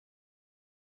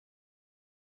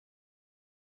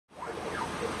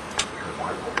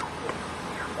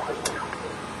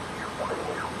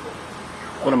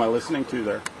What am I listening to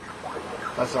there?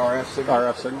 That's RF signal.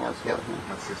 RF signal. That's Yep. what,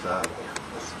 That's just a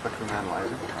spectrum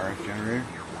analyzer, RF generator.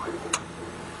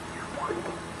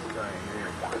 This guy here,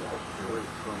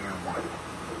 what's going on?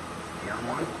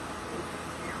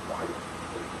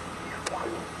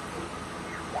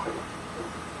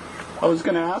 I was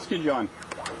going to ask you, John.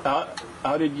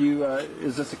 How did you?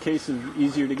 Is this a case of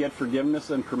easier to get forgiveness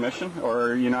than permission, or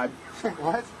are you not?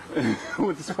 What?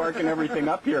 With sparking everything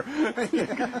up here, you're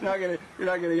not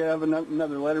gonna have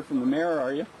another letter from the mayor,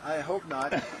 are you? I hope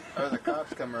not. Or the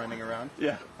cops come running around.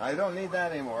 Yeah. I don't need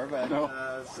that anymore. But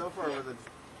No. So far with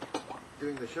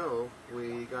doing the show,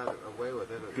 we got away with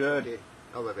it. Good. The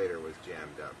elevator was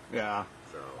jammed up, Yeah.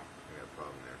 so we got a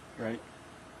problem there. Right.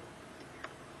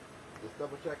 Just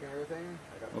double checking everything.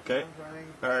 I got the Okay. sounds running.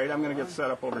 All right. I'm gonna get set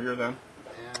up over here then.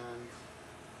 And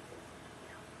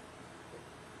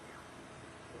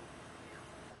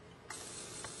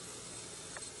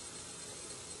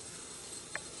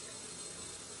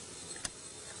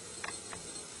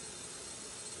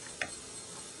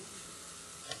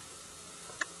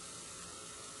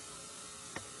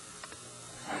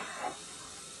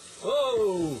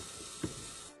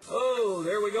Oh,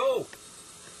 there we go.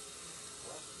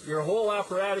 Your whole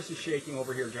apparatus is shaking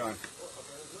over here, John.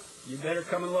 You better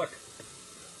come and look.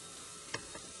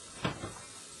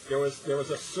 There was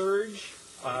a surge,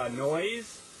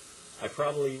 noise. I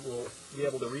probably will be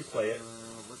able to replay it.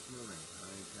 what's moving?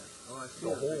 I see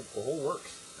The whole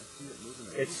works. I see it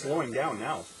moving. It's slowing down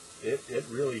now. It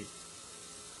really.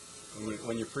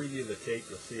 When you preview the tape,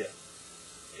 you'll see it.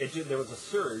 There was a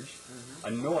surge,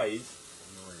 a noise,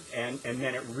 and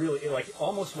then it really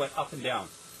almost went up and down.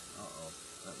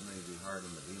 That may be hard on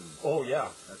the beam. Oh yeah.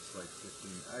 That's like 15.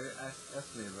 I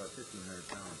estimate about 1,500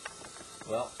 pounds.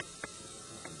 Well,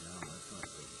 No, that's not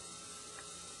good.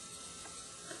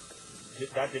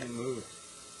 that didn't move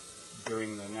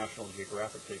during the National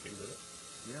Geographic taping, did it?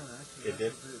 Yeah, actually, It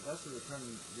did. That's what the time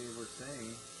they were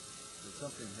saying that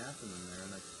something happened in there,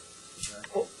 and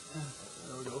Oh.